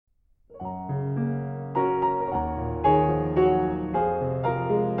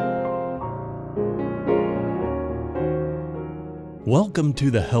Welcome to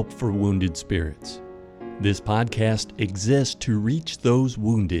the Help for Wounded Spirits. This podcast exists to reach those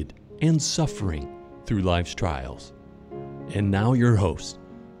wounded and suffering through life's trials. And now your hosts,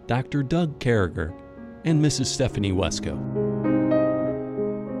 Dr. Doug Carragher and Mrs. Stephanie Wesco.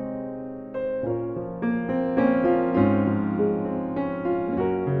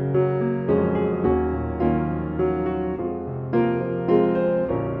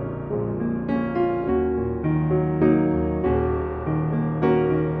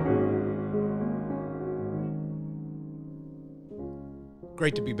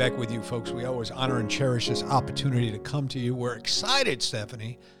 Great to be back with you, folks. We always honor and cherish this opportunity to come to you. We're excited,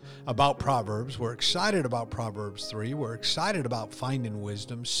 Stephanie, about Proverbs. We're excited about Proverbs 3. We're excited about finding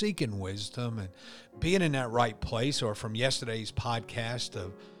wisdom, seeking wisdom, and being in that right place. Or from yesterday's podcast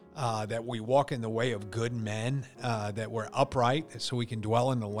of that we walk in the way of good men, that we're upright so we can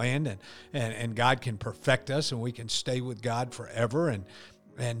dwell in the land and God can perfect us and we can stay with God forever.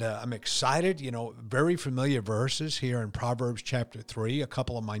 And I'm excited, very familiar verses here in Proverbs chapter 3, a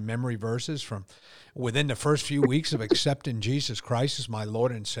couple of my memory verses from within the first few weeks of accepting Jesus Christ as my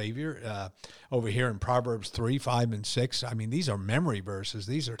Lord and Savior over here in Proverbs 3, 5, and 6. I mean, these are memory verses.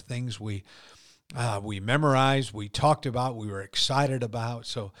 These are things we memorized, we talked about, we were excited about.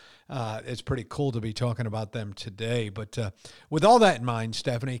 So it's pretty cool to be talking about them today. But with all that in mind,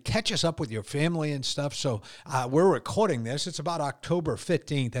 Stephanie, catch us up with your family and stuff. So we're recording this. It's about October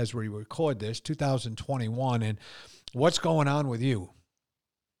 15th as we record this, 2021. And what's going on with you?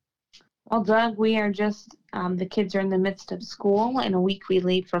 Well, Doug, we are just, the kids are in the midst of school. In a week we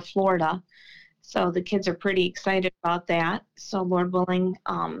leave for Florida. So the kids are pretty excited about that. So Lord willing,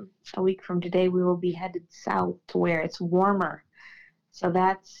 a week from today, we will be headed south to where it's warmer. So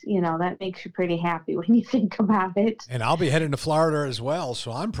that's, that makes you pretty happy when you think about it. And I'll be heading to Florida as well.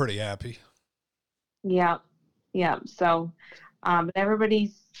 So I'm pretty happy. Yeah. So, but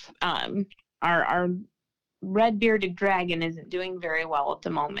everybody's, our red bearded dragon isn't doing very well at the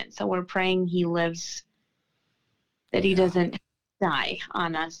moment. So we're praying he lives, that he doesn't die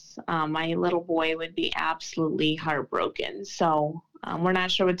on us. My little boy would be absolutely heartbroken. So we're not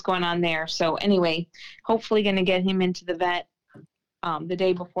sure what's going on there. So anyway, hopefully going to get him into the vet the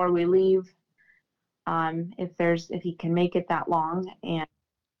day before we leave, if he can make it that long. And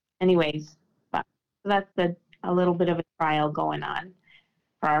anyways, but that's a little bit of a trial going on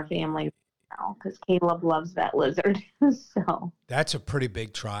for our family now because Caleb loves that lizard. So that's a pretty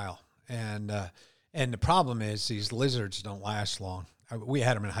big trial. And the problem is these lizards don't last long. We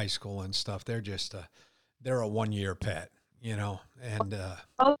had them in high school and stuff. They're just they're a 1-year pet, and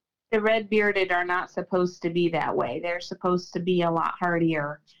the red-bearded are not supposed to be that way. They're supposed to be a lot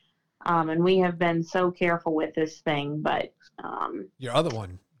hardier. And we have been so careful with this thing, but your other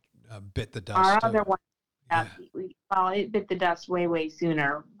one bit the dust. Our too. other one, it bit the dust way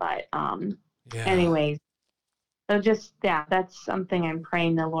sooner, but anyways. So just, that's something I'm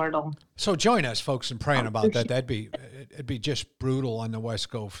praying the Lord will. So join us, folks, in praying about that. It'd be just brutal on the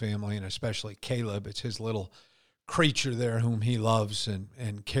Wesco family, and especially Caleb. It's his little creature there whom he loves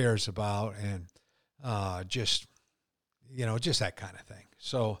and cares about, and just that kind of thing.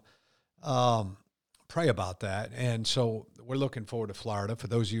 So pray about that. And so we're looking forward to Florida. For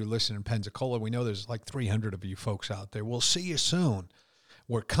those of you listening in Pensacola, we know there's like 300 of you folks out there. We'll see you soon.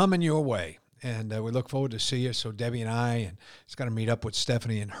 We're coming your way. And we look forward to see you. So Debbie and I, and it's going to meet up with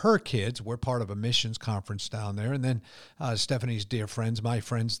Stephanie and her kids. We're part of a missions conference down there. And then Stephanie's dear friends, my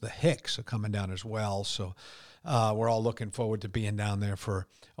friends, the Hicks, are coming down as well. So we're all looking forward to being down there for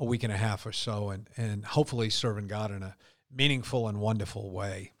a week and a half or so and hopefully serving God in a meaningful and wonderful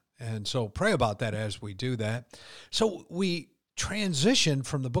way. And so pray about that as we do that. So we transitioned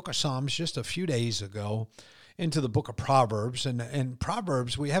from the book of Psalms just a few days ago into the book of Proverbs. And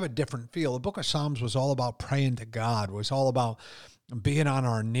Proverbs, we have a different feel. The book of Psalms was all about praying to God, was all about being on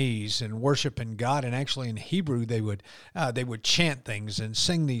our knees and worshiping God. And actually in Hebrew, they would chant things and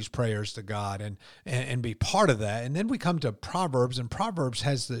sing these prayers to God and be part of that. And then we come to Proverbs, and Proverbs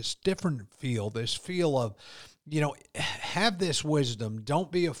has this different feel, this feel of, have this wisdom,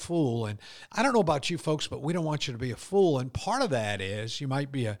 don't be a fool. And I don't know about you folks, but we don't want you to be a fool. And part of that is you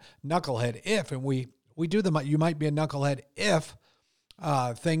might be a knucklehead if, and we do you might be a knucklehead if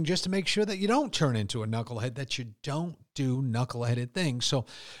thing just to make sure that you don't turn into a knucklehead, that you don't do knuckleheaded things. So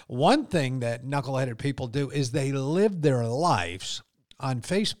one thing that knuckleheaded people do is they live their lives on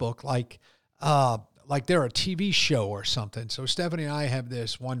Facebook like they're a TV show or something. So Stephanie and I have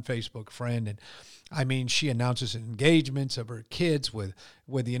this one Facebook friend, and I mean, she announces engagements of her kids with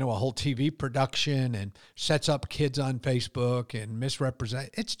a whole TV production and sets up kids on Facebook and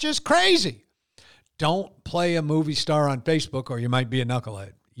misrepresent. It's just crazy. don't play a movie star on Facebook or you might be a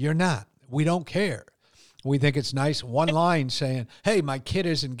knucklehead. You're not. We don't care. We think it's nice. One line saying, hey, my kid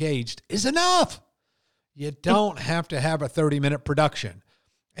is engaged is enough. You don't have to have a 30-minute production.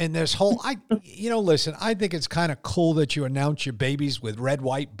 And this whole, listen, I think it's kind of cool that you announce your babies with red,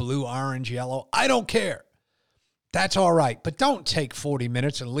 white, blue, orange, yellow. I don't care. That's all right. But don't take 40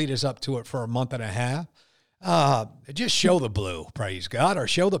 minutes and lead us up to it for a month and a half. Just show the blue, praise God, or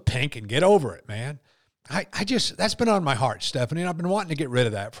show the pink and get over it, man. That's been on my heart, Stephanie, and I've been wanting to get rid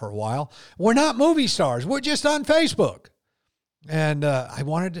of that for a while. We're not movie stars. We're just on Facebook. And I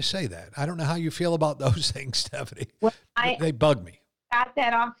wanted to say that. I don't know how you feel about those things, Stephanie. Well, they bug me. Got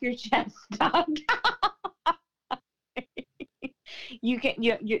that off your chest, Doug. You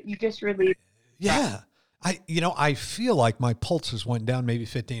just really. Yeah. I feel like my pulses went down maybe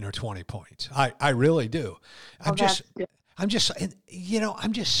 15 or 20 points. I really do. I'm just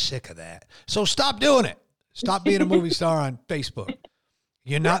sick of that. So stop doing it. Stop being a movie star on Facebook.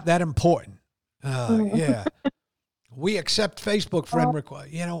 You're not that important. Yeah. We accept Facebook friend request.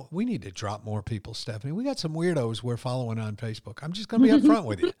 We need to drop more people, Stephanie. We got some weirdos we're following on Facebook. I'm just going to be upfront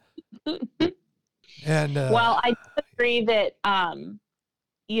with you. And well, I agree that I'm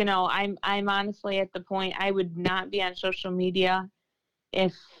honestly at the point I would not be on social media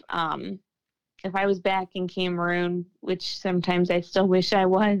if I was back in Cameroon, which sometimes I still wish I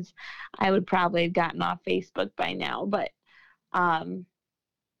was. I would probably have gotten off Facebook by now, but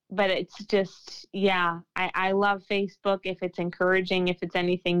it's just, I love Facebook. If it's encouraging, if it's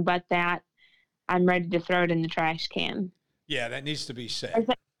anything but that, I'm ready to throw it in the trash can. Yeah, that needs to be said.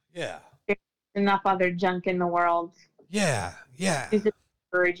 Yeah. There's enough other junk in the world. Yeah. Just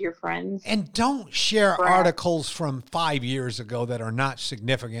encourage your friends. And don't share articles from 5 years ago that are not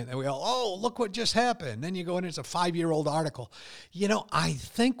significant. And we all, oh, look what just happened. Then you go in, it's a 5-year-old article. I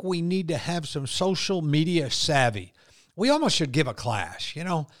think we need to have some social media savvy. We almost should give a class,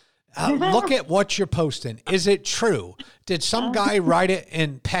 look at what you're posting. Is it true? Did some guy write it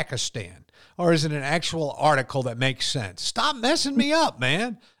in Pakistan? Or is it an actual article that makes sense? Stop messing me up,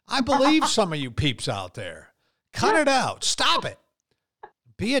 man. I believe some of you peeps out there. Cut it out. Stop it.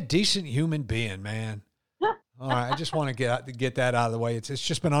 Be a decent human being, man. All right, I just want to get that out of the way. It's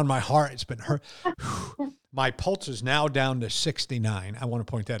just been on my heart. It's been hurt. My pulse is now down to 69. I want to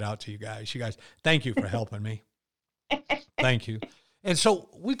point that out to you guys. You guys, thank you for helping me. Thank you. And so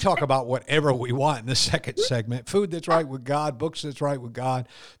we talk about whatever we want in the second segment. Food that's right with God, books that's right with God,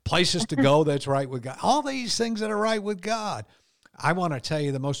 places to go that's right with God, all these things that are right with God. I want to tell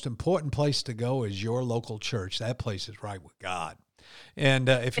you the most important place to go is your local church. That place is right with God. And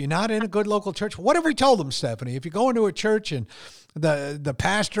if you're not in a good local church, what have we told them, Stephanie? If you go into a church and the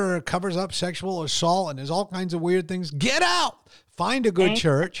pastor covers up sexual assault and there's all kinds of weird things, get out. Find a good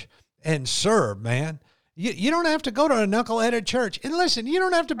church and serve, man. You don't have to go to a knuckleheaded church. And listen, you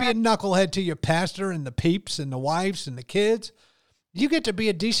don't have to be a knucklehead to your pastor and the peeps and the wives and the kids. You get to be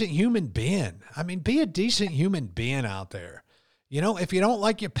a decent human being. I mean, be a decent human being out there. If you don't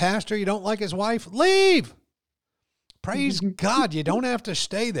like your pastor, you don't like his wife, leave. Praise God, you don't have to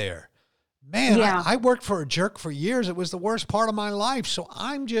stay there. Man, yeah. I worked for a jerk for years. It was the worst part of my life. So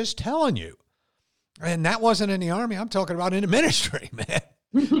I'm just telling you. And that wasn't in the Army. I'm talking about in the ministry, man.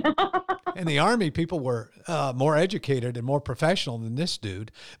 In the Army, people were more educated and more professional than this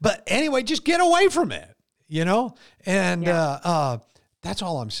dude. But anyway, just get away from it, And that's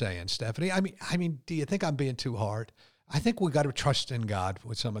all I'm saying, Stephanie. I mean, do you think I'm being too hard? I think we got to trust in God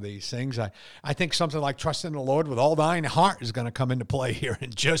with some of these things. I think something like trust in the Lord with all thine heart is going to come into play here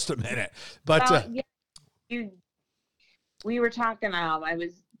in just a minute. But we were talking. I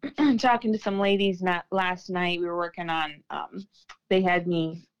was talking to some ladies last night. We were working on. They had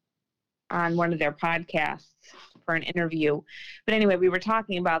me on one of their podcasts for an interview. But anyway, we were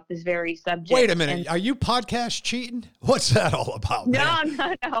talking about this very subject. Wait a minute. Are you podcast cheating? What's that all about? No.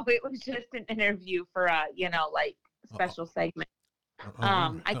 It was just an interview for special segment.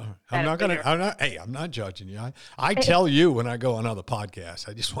 I'm not judging you. I tell you when I go on other podcasts.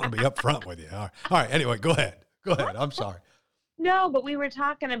 I just want to be upfront with you. All right. Anyway, go ahead. I'm sorry. No, but we were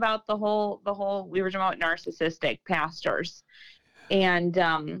talking about the whole, we were talking about narcissistic pastors. And,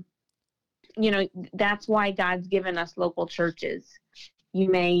 that's why God's given us local churches. You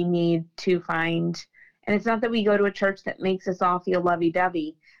may need to find, and it's not that we go to a church that makes us all feel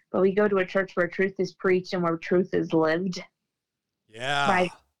lovey-dovey, but we go to a church where truth is preached and where truth is lived. Yeah.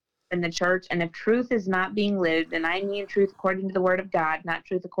 In the church. And if truth is not being lived, and I mean truth according to the word of God, not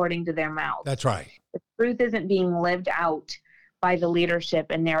truth according to their mouth. That's right. If truth isn't being lived out, by the leadership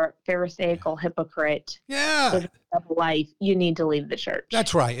and they're pharisaical hypocrite Yeah. living a double life, you need to leave the church.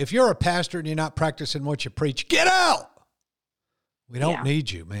 That's right. If you're a pastor and you're not practicing what you preach, get out. We don't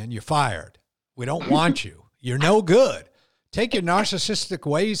need you, man. You're fired. We don't want you. You're no good. Take your narcissistic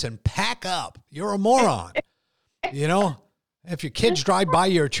ways and pack up. You're a moron. You know, if your kids drive by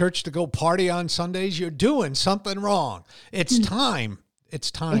your church to go party on Sundays, you're doing something wrong. It's time.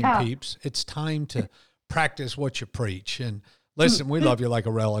 It's time, peeps. It's time to practice what you preach. And listen, we love you like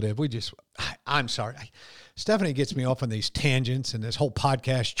a relative. I'm sorry. Stephanie gets me off on these tangents and this whole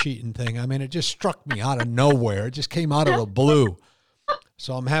podcast cheating thing. I mean, it just struck me out of nowhere. It just came out of the blue.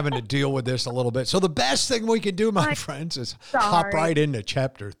 So I'm having to deal with this a little bit. So the best thing we can do, my friends, is hop right into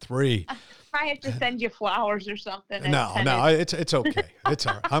chapter 3. I have to send you flowers or something. No, it's okay. It's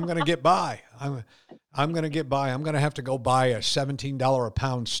all right. I'm going to get by. I'm going to get by. I'm going to have to go buy a $17 a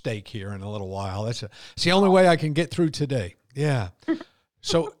pound steak here in a little while. It's the only way I can get through today. Yeah.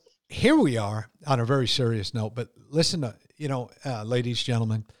 So here we are on a very serious note, but listen to, ladies,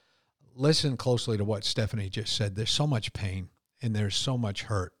 gentlemen, listen closely to what Stephanie just said. There's so much pain and there's so much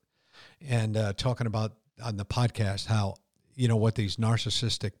hurt. And talking about on the podcast how, what these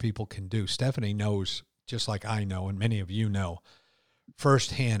narcissistic people can do. Stephanie knows, just like I know, and many of you know,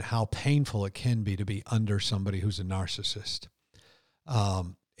 firsthand how painful it can be to be under somebody who's a narcissist.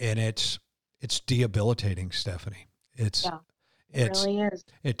 And it's debilitating, Stephanie. It really is.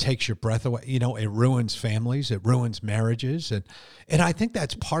 It takes your breath away. It ruins families. It ruins marriages. And I think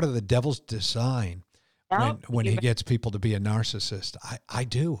that's part of the devil's design when he gets people to be a narcissist. I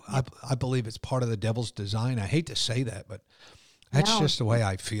do. I believe it's part of the devil's design. I hate to say that, but that's just the way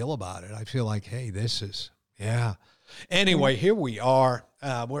I feel about it. I feel like, hey, this is, Anyway, here we are.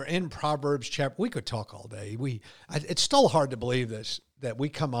 We're in Proverbs chapter. We could talk all day. It's still hard to believe that we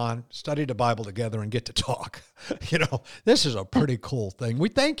come on, study the Bible together, and get to talk. This is a pretty cool thing. We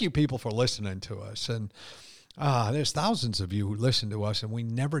thank you, people, for listening to us. And there's thousands of you who listen to us, and we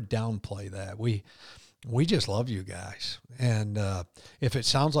never downplay that. We just love you guys. And if it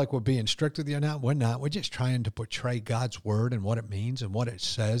sounds like we're being strict with you or not, we're not. We're just trying to portray God's word and what it means and what it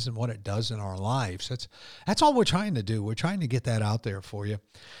says and what it does in our lives. That's all we're trying to do. We're trying to get that out there for you.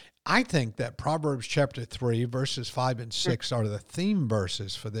 I think that Proverbs chapter 3, verses 5 and 6 are the theme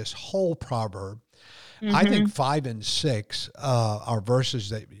verses for this whole proverb. Mm-hmm. I think 5 and 6 are verses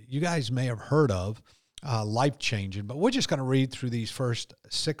that you guys may have heard of, life-changing. But we're just going to read through these first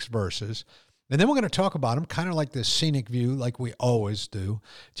 6 verses. And then we're going to talk about them kind of like this scenic view, like we always do,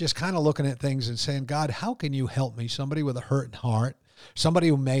 just kind of looking at things and saying, God, how can you help me? Somebody with a hurting heart, somebody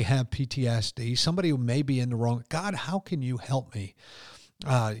who may have PTSD, somebody who may be in the wrong. God, how can you help me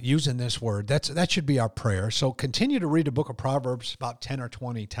using this word? That should be our prayer. So continue to read the book of Proverbs about 10 or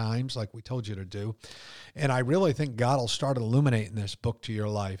 20 times, like we told you to do. And I really think God will start illuminating this book to your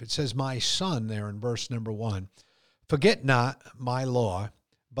life. It says, my son, there in verse number 1, forget not my law,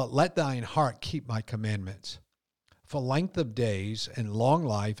 but let thine heart keep my commandments. For length of days and long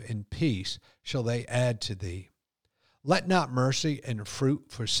life and peace shall they add to thee. Let not mercy and fruit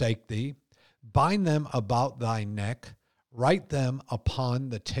forsake thee. Bind them about thy neck. Write them upon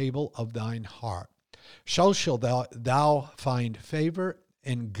the table of thine heart. So shall thou find favor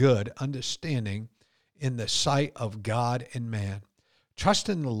and good understanding in the sight of God and man. Trust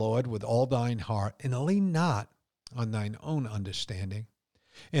in the Lord with all thine heart, and lean not on thine own understanding.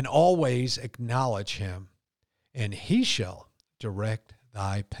 In all ways acknowledge him, and he shall direct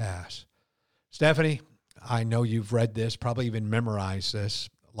thy paths. Stephanie, I know you've read this, probably even memorized this,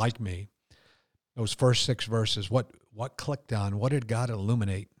 like me. Those first 6 verses, what clicked on? What did God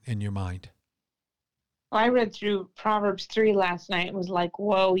illuminate in your mind? Well, I read through Proverbs 3 last night. It was like,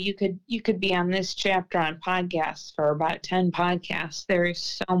 whoa, you could be on this chapter on podcasts for about 10 podcasts. There is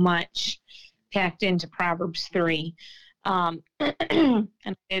so much packed into Proverbs 3. And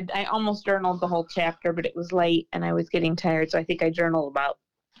I almost journaled the whole chapter, but it was late and I was getting tired. So I think I journaled about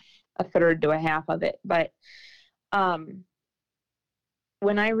a third to a half of it. But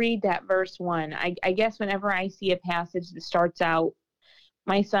when I read that verse 1, I guess whenever I see a passage that starts out,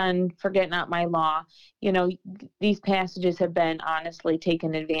 my son, forget not my law, these passages have been honestly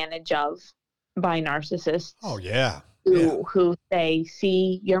taken advantage of by narcissists. Oh, yeah. Who say,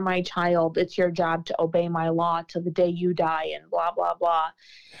 see, you're my child. It's your job to obey my law till the day you die and blah, blah, blah.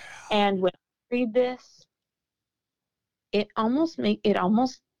 Yeah. And when I read this, it almost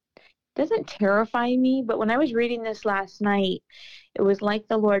doesn't terrify me. But when I was reading this last night, it was like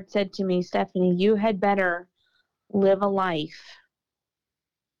the Lord said to me, Stephanie, you had better live a life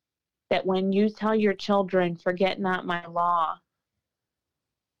that when you tell your children, forget not my law,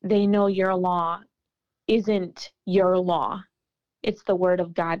 they know your law isn't your law. It's the word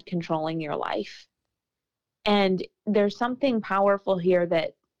of God controlling your life. And there's something powerful here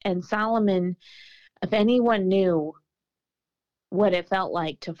and Solomon, if anyone knew what it felt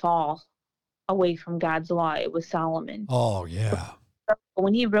like to fall away from God's law, it was Solomon. Oh, yeah.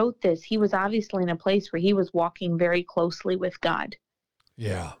 When he wrote this, he was obviously in a place where he was walking very closely with God.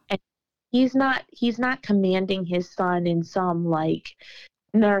 Yeah. And he's not commanding his son in some like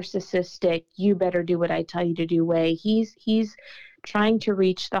narcissistic, you better do what I tell you to do way. He's trying to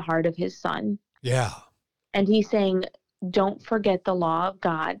reach the heart of his son. Yeah. And he's saying, don't forget the law of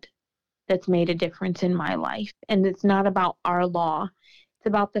God that's made a difference in my life. And it's not about our law. It's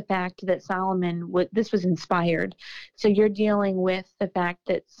about the fact that Solomon, this was inspired. So you're dealing with the fact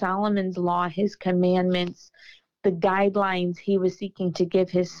that Solomon's law, his commandments, the guidelines he was seeking to give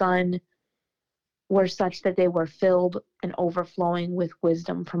his son were such that they were filled and overflowing with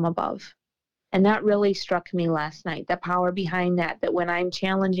wisdom from above. And that really struck me last night, the power behind that when I'm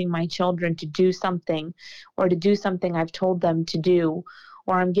challenging my children to do something or to do something I've told them to do,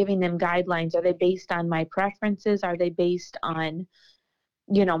 or I'm giving them guidelines, are they based on my preferences? Are they based on,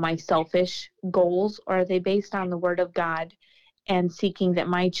 my selfish goals? Or are they based on the word of God and seeking that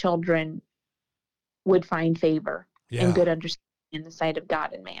my children would find favor and good understanding in the sight of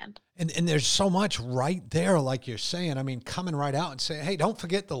God and man? And there's so much right there, like you're saying. I mean, coming right out and saying, hey, don't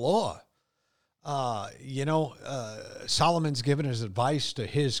forget the law. Solomon's giving his advice to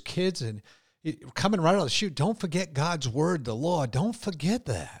his kids, and coming right out of the chute, don't forget God's word, the law. Don't forget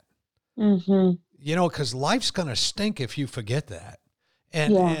that. Mm-hmm. Because life's going to stink if you forget that.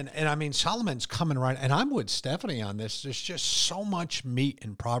 And I mean, Solomon's coming right, and I'm with Stephanie on this. There's just so much meat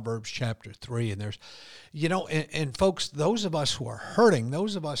in Proverbs chapter 3. And there's, and folks, those of us who are hurting,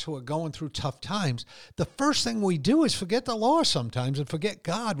 those of us who are going through tough times, the first thing we do is forget the law sometimes and forget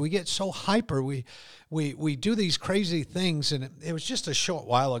God. We get so hyper. We do these crazy things. And it was just a short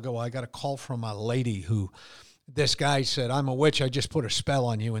while ago, I got a call from a lady who, this guy said, I'm a witch. I just put a spell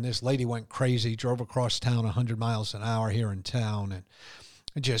on you. And this lady went crazy, drove across town 100 miles an hour here in town. And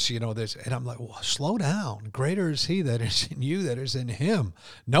just, this, and I'm like, well, slow down. Greater is he that is in you that is in him.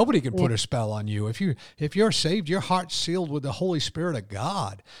 Nobody can put a spell on you. If you're saved, your heart's sealed with the Holy Spirit of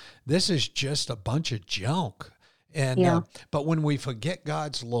God. This is just a bunch of junk. And, but when we forget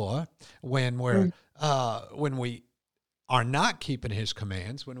God's law, when we are not keeping his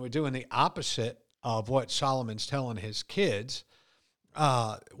commands, when we're doing the opposite of what Solomon's telling his kids,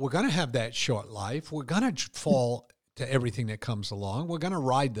 we're going to have that short life. We're going to fall to everything that comes along. We're going to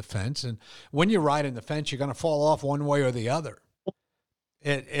ride the fence. And when you're riding the fence, you're going to fall off one way or the other.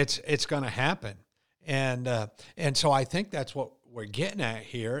 It's going to happen. And so I think that's what we're getting at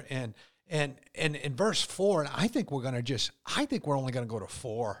here. And in verse 4, and I think we're only going to go to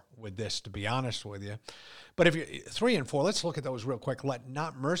 4 with this, to be honest with you. But if you 3 and 4, let's look at those real quick. Let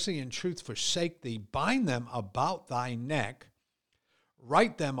not mercy and truth forsake thee. Bind them about thy neck.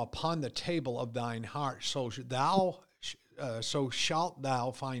 Write them upon the table of thine heart. So shalt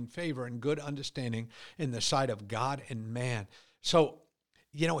thou find favor and good understanding in the sight of God and man. So,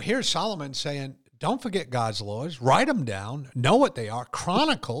 here's Solomon saying, don't forget God's laws. Write them down. Know what they are.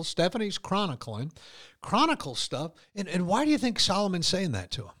 Chronicle. Stephanie's chronicling. Chronicle stuff. And why do you think Solomon's saying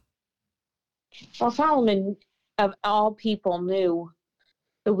that to him? Well, Solomon, of all people, knew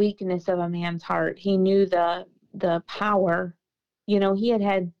the weakness of a man's heart. He knew the power. He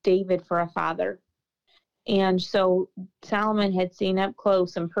had David for a father. And so Solomon had seen up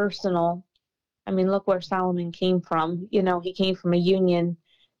close and personal. I mean, look where Solomon came from. He came from a union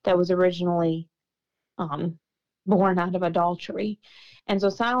that was originally born out of adultery. And so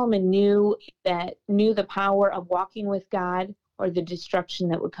Solomon knew the power of walking with God or the destruction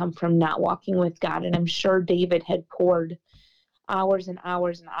that would come from not walking with God. And I'm sure David had poured hours and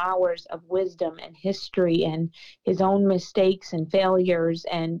hours and hours of wisdom and history and his own mistakes and failures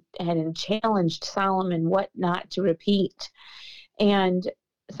and challenged Solomon what not to repeat. And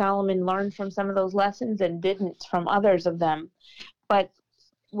Solomon learned from some of those lessons and didn't from others of them. But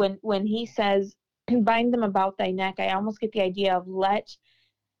when he says, bind them about thy neck, I almost get the idea of let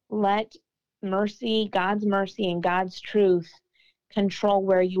mercy, God's mercy and God's truth control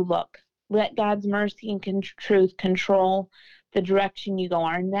where you look. Let God's mercy and truth control the direction you go.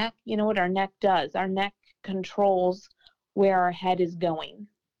 Our neck, you know what our neck does? Our neck controls where our head is going.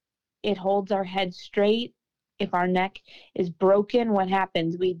 It holds our head straight. If our neck is broken, what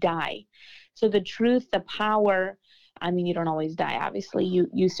happens? We die. So the truth, the power, I mean, you don't always die, obviously.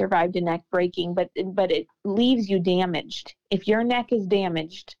 You survived a neck breaking, but it leaves you damaged. If your neck is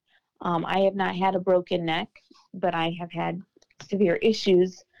damaged, I have not had a broken neck, but I have had severe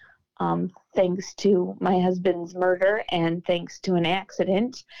issues thanks to my husband's murder and thanks to an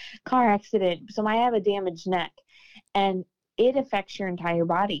car accident. So I have a damaged neck, and it affects your entire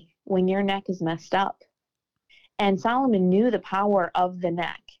body when your neck is messed up. And Solomon knew the power of the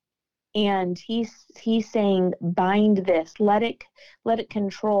neck. And he's saying, bind this, let it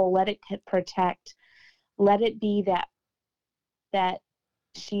control, let it protect, let it be that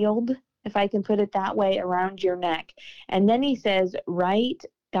shield, if I can put it that way, around your neck. And then he says, write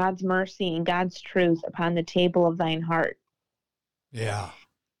God's mercy and God's truth upon the table of thine heart. Yeah.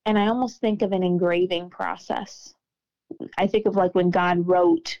 And I almost think of an engraving process. I think of like when God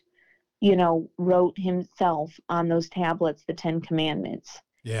wrote himself on those tablets, the 10 Commandments.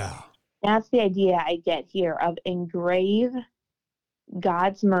 Yeah. That's the idea I get here of engrave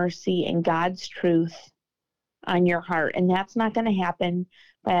God's mercy and God's truth on your heart. And that's not going to happen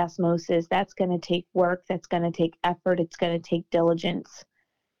by osmosis. That's going to take work. That's going to take effort. It's going to take diligence.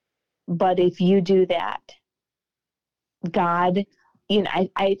 But if you do that, God,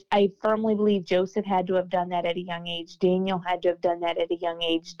 I firmly believe Joseph had to have done that at a young age. Daniel had to have done that at a young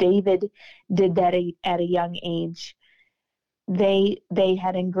age. David did that at a young age. They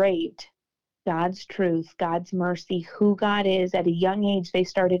had engraved God's truth, God's mercy, who God is. At a young age, they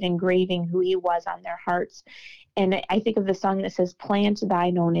started engraving who he was on their hearts. And I think of the song that says, plant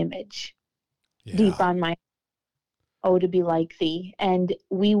thine own image deep on my, oh, to be like thee. And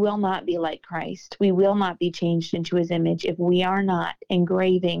we will not be like Christ. We will not be changed into his image if we are not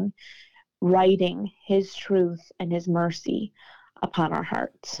engraving, writing his truth and his mercy upon our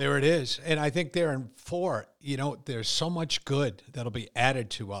hearts. There it is. And I think there in 4, there's so much good that'll be added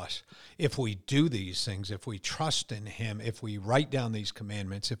to us if we do these things, if we trust in him, if we write down these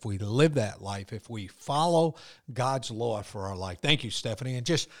commandments, if we live that life, if we follow God's law for our life. Thank you, Stephanie. And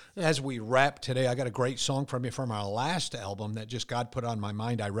just as we wrap today, I got a great song from you from our last album that just God put on my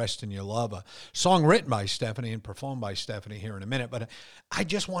mind, I Rest in Your Love, a song written by Stephanie and performed by Stephanie here in a minute. But I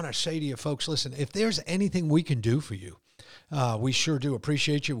just want to say to you folks, listen, if there's anything we can do for you, we sure do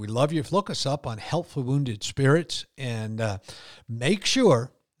appreciate you. We love you. Look us up on Help for Wounded Spirits, and make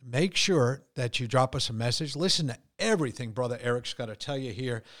sure that you drop us a message. Listen to everything Brother Eric's got to tell you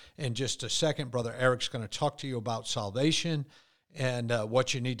here in just a second. Brother Eric's going to talk to you about salvation and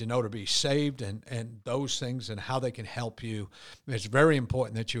what you need to know to be saved and those things and how they can help you. It's very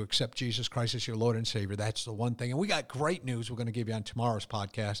important that you accept Jesus Christ as your Lord and Savior. That's the one thing. And we got great news we're going to give you on tomorrow's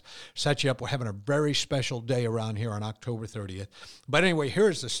podcast. Set you up. We're having a very special day around here on October 30th. But anyway,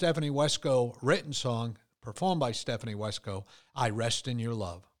 here's the Stephanie Wesco written song performed by Stephanie Wesco, I Rest in Your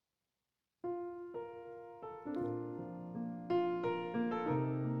Love.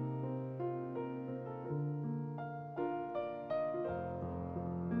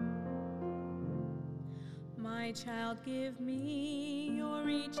 My child, give me your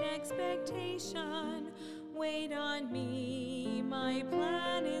each expectation. Wait on me, my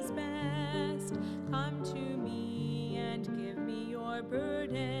plan is best. Come to me and give me your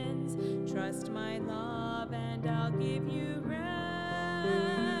burdens. Trust my love and I'll give you rest.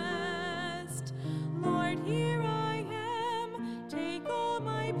 Lord, here I am. Take all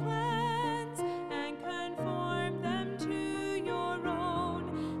my plans and conform them to your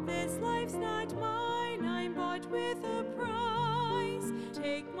own. This life's not mine, I'm bought with a price.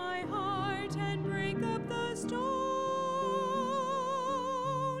 Take my heart and break up the stone.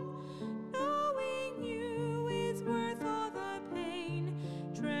 Knowing you is worth all the pain.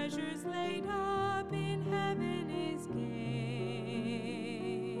 Treasures laid up in heaven is gain.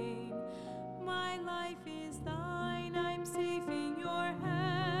 My life is thine, I'm safe in your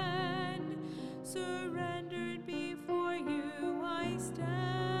hand. Surrendered before you I stand.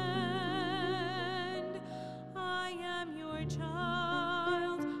 I am your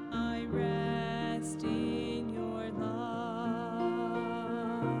child, I rest in your love.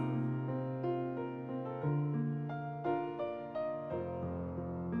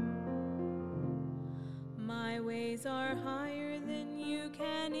 My ways are higher than you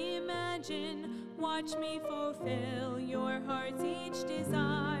can imagine. Watch me fulfill your heart's each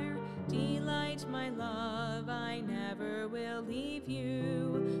desire. Delight, my love, I never will leave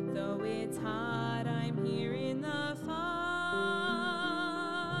you. Though it's hot, I'm here in the fire.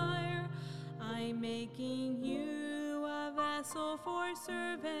 I'm making you a vessel for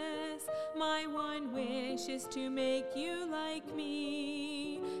service. My one wish is to make you like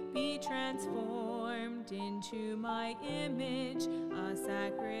me. Be transformed into my image, a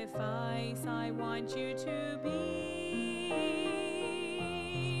sacrifice I want you to be.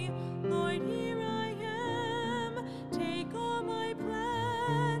 Lord, here I am. Take all my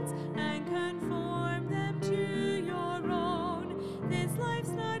plans and conform them to your own. This life's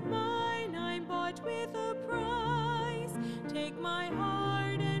not mine.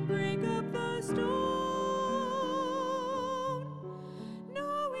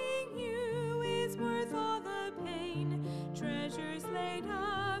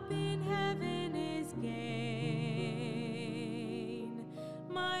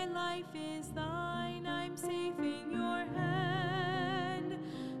 life is thine, I'm safe in your hand.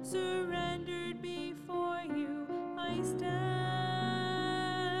 Surrendered before you, I stand.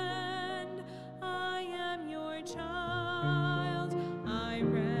 I am your child, I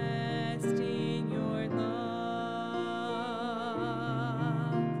rest in your love.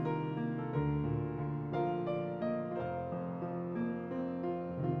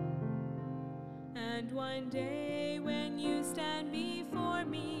 And one day when you stand before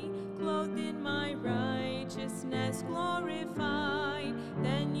me, clothed in my righteousness glorified,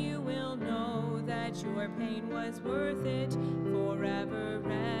 then you will know that your pain was worth it. Forever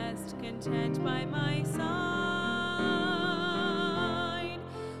rest content by my side.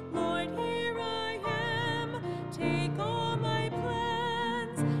 Lord, here I am, take all my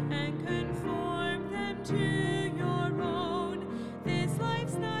plans and conform them to your own. This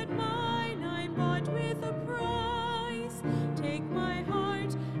life's not mine, I'm bought with a price. Take my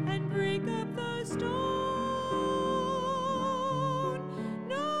heart and break up the stone.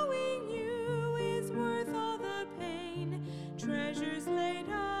 Knowing you is worth all the pain. Treasures laid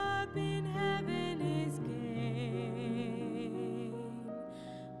up in heaven is gain.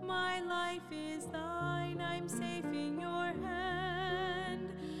 My life is thine, I'm safe in your hand.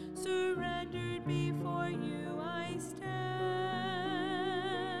 Surrendered before you I stand.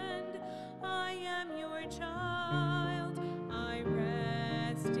 I am your child, I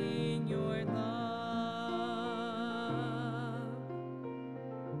rest in your love.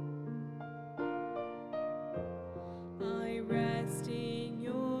 I rest in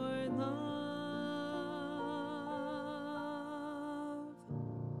your love.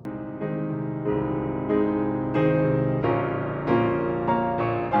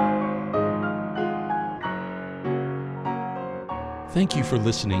 Thank you for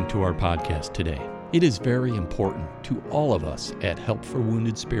listening to our podcast today. It is very important to all of us at Help for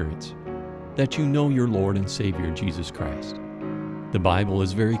Wounded Spirits that you know your Lord and Savior, Jesus Christ. The Bible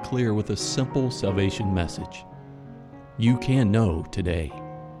is very clear with a simple salvation message. You can know today.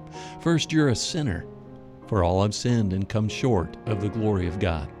 First, you're a sinner, for all have sinned and come short of the glory of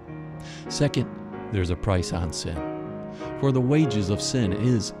God. Second, there's a price on sin, for the wages of sin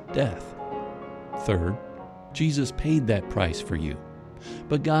is death. Third, Jesus paid that price for you.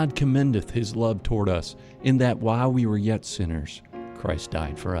 But God commendeth his love toward us, in that while we were yet sinners, Christ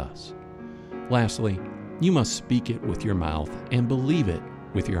died for us. Lastly, you must speak it with your mouth and believe it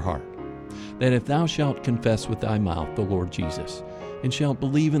with your heart, that if thou shalt confess with thy mouth the Lord Jesus, and shalt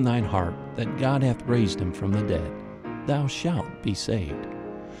believe in thine heart that God hath raised him from the dead, thou shalt be saved.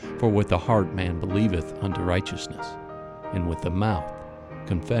 For with the heart man believeth unto righteousness, and with the mouth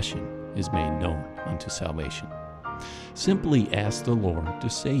confession is made known unto salvation. Simply ask the Lord to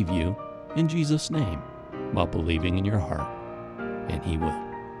save you in Jesus' name while believing in your heart, and he will.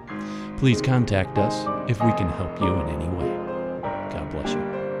 Please contact us if we can help you in any way. God bless you.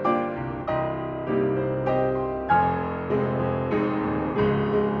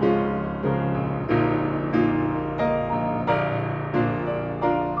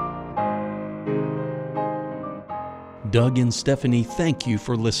 Doug and Stephanie, thank you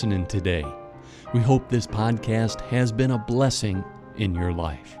for listening today. We hope this podcast has been a blessing in your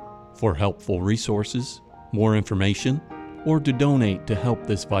life. For helpful resources, more information, or to donate to help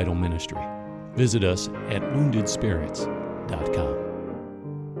this vital ministry, visit us at woundedspirits.com.